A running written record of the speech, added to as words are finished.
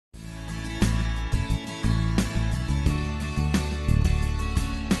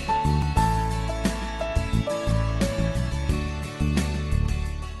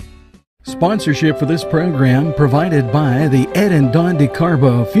Sponsorship for this program provided by the Ed and Dawn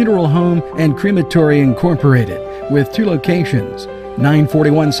DeCarbo Funeral Home and Crematory Incorporated, with 2 locations,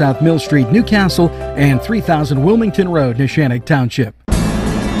 941 South Mill Street, Newcastle, and 3000 Wilmington Road, Neshannock Township.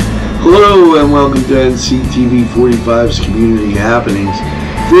 Hello and welcome to NCTV45's Community Happenings.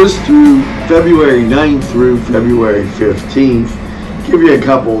 This through February 9th through February 15th. Give you a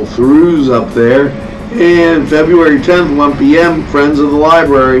couple Thru's up there. And February 10th, 1 p.m., Friends of the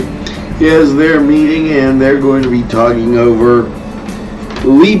Library is their meeting, and they're going to be talking over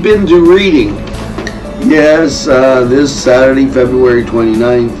Leap into Reading. Yes, this Saturday, February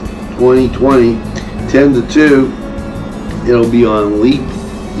 29th, 2020, 10 to 2, it'll be on Leap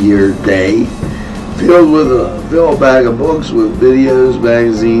Year Day, filled with a bag of books with videos,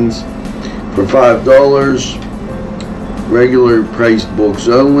 magazines for $5, regular priced books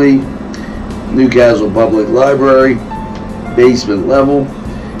only, Newcastle Public Library, basement level.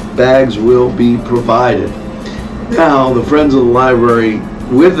 Bags will be provided. Now, the Friends of the Library,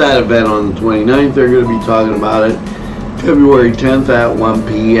 with that event on the 29th, they're going to be talking about it February 10th at 1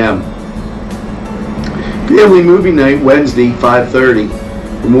 p.m. Family Movie Night, Wednesday, 5:30.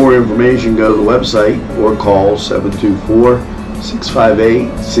 For more information, go to the website or call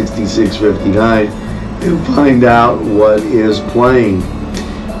 724-658-6659 and find out what is playing.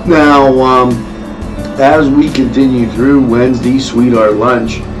 Now, as we continue through Wednesday, Sweetheart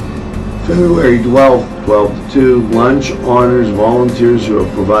Lunch, February 12th, 12 to 2, lunch honors volunteers who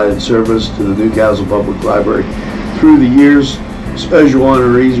have provided service to the Newcastle Public Library through the years. Special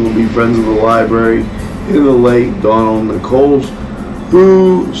honorees will be Friends of the Library in the late Donald Nichols,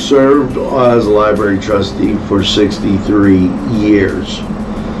 who served as a library trustee for 63 years.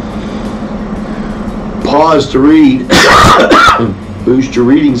 Pause to read. Boost your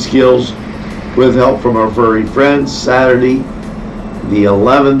reading skills with help from our furry friends. Saturday, the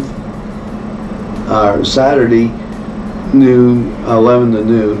 11th, Saturday, noon, 11 to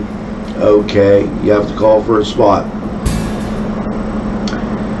noon. Okay, you have to call for a spot.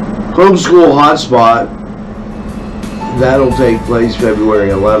 Homeschool Hotspot, that'll take place February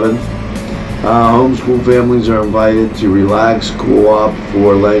 11th. Homeschool families are invited to relax, co-op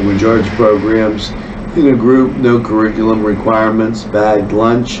for language arts programs in a group, no curriculum requirements, bagged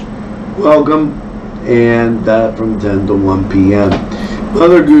lunch, welcome, and that from 10 to 1 p.m.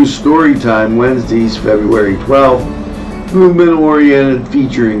 Mother Goose Story Time, Wednesdays, February 12th, movement-oriented,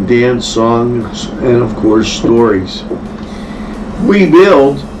 featuring dance, songs, and of course stories. We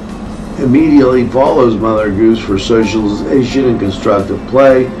Build immediately follows Mother Goose for socialization and constructive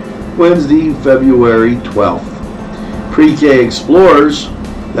play, Wednesday, February 12th. Pre-K Explorers,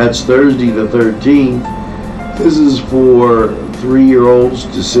 that's Thursday the 13th. This is for 3-year-olds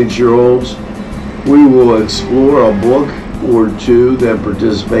to 6-year-olds. We will explore a book or 2 that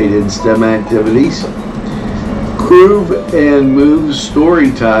participate in STEM activities. Groove and Move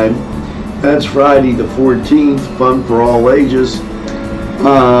Story Time, that's Friday the 14th, fun for all ages,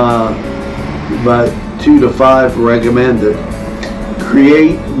 but 2 to 5 recommended.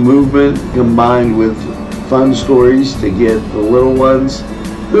 Create movement combined with fun stories to get the little ones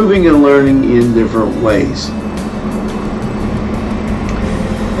moving and learning in different ways.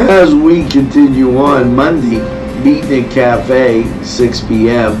 As we continue on, Monday, Beatnik Cafe, 6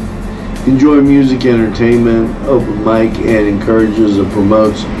 p.m. Enjoy music, entertainment, open mic, and encourages and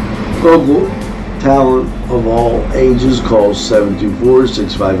promotes local talent of all ages. Call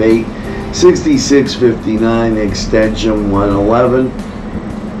 724-658-6659, extension 111.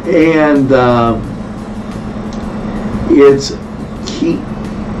 And it's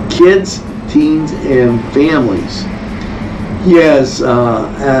kids, teens, and families. Yes,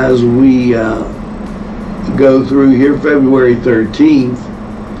 as we go through here, February 13th,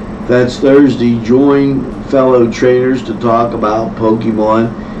 that's Thursday, join fellow trainers to talk about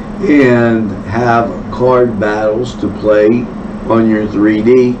Pokemon and have card battles to play on your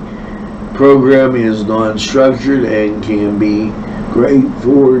 3D. Program is non-structured and can be great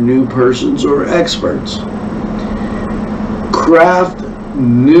for new persons or experts. Craft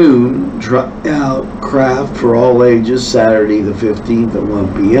Noon, try out craft for all ages, Saturday the 15th at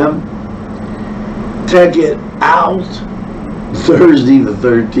 1 p.m. Tech It Out, Thursday the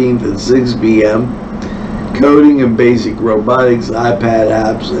 13th at 6 p.m. Coding and basic robotics, iPad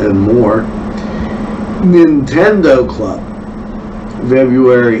apps, and more. Nintendo Club,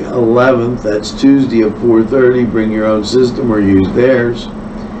 February 11th, that's Tuesday at 4:30. Bring your own system or use theirs.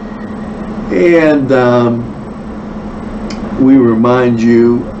 And we remind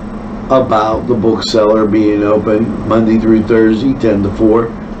you about the bookseller being open Monday through Thursday, 10 to 4,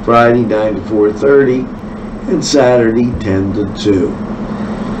 Friday, 9 to 4:30, and Saturday, 10 to 2.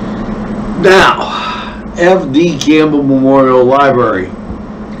 Now, F.D. Campbell Memorial Library.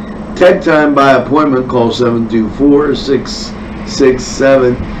 Tech time by appointment, call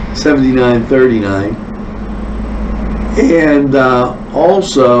 724-667-7939. And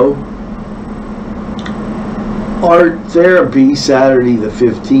also, Art Therapy, Saturday the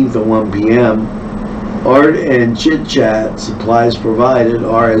 15th at 1 p.m. Art and Chit Chat, supplies provided,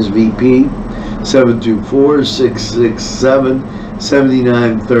 RSVP,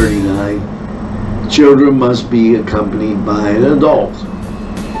 724-667-7939. Children must be accompanied by an adult.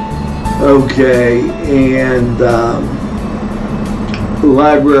 Okay, and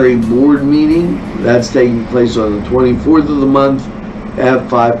library board meeting, that's taking place on the 24th of the month at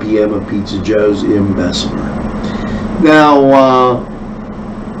 5 p.m. at Pizza Joe's in Bessemer. Now,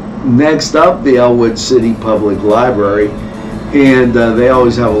 next up, the Elwood City Public Library, and they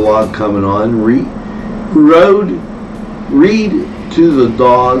always have a lot coming on. Read to the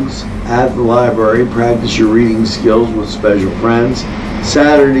dogs at the library. Practice your reading skills with special friends.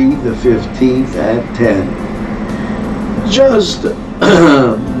 Saturday the 15th at 10.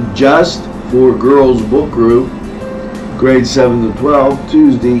 Just for Girls Book Group, grades 7 to 12,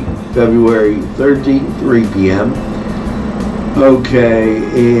 Tuesday, February 13th, 3 p.m. Okay,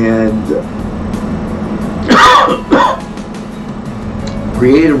 and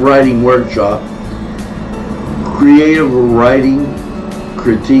creative writing workshop, creative writing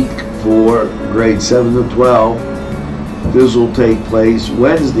critique for grades 7 to 12. This will take place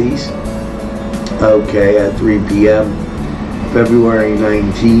Wednesdays, okay, at 3 p.m. February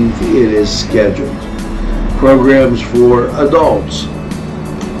 19th, it is scheduled. Programs for adults,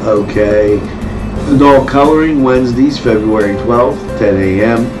 okay. Adult coloring, Wednesdays, February 12th, 10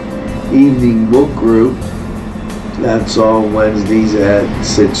 a.m. Evening book group, that's on Wednesdays at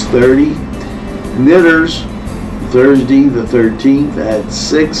 6:30. Knitters, Thursday the 13th at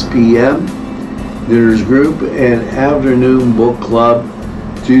 6 p.m. Knitters group, and afternoon book club,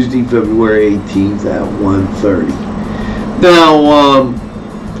 Tuesday, February 18th at 1:30. Now,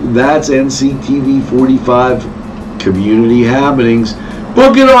 that's NCTV 45 community happenings.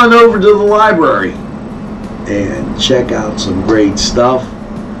 Book it on over to the library and check out some great stuff.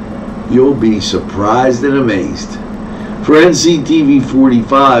 You'll be surprised and amazed. For NCTV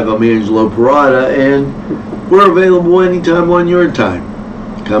 45, I'm Angelo Parada, and we're available anytime on your time.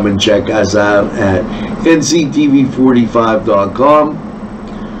 Come and check us out at nctv45.com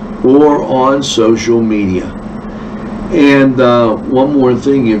or on social media. And one more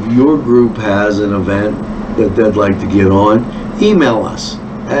thing, if your group has an event that they'd like to get on, email us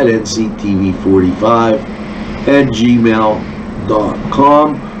at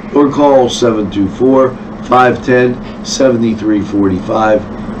nctv45@gmail.com or call 724-510-7345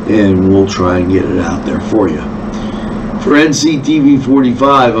 and we'll try and get it out there for you. For NCTV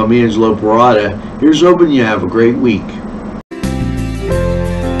 45, I'm Angelo Parada. Here's hoping you have a great week.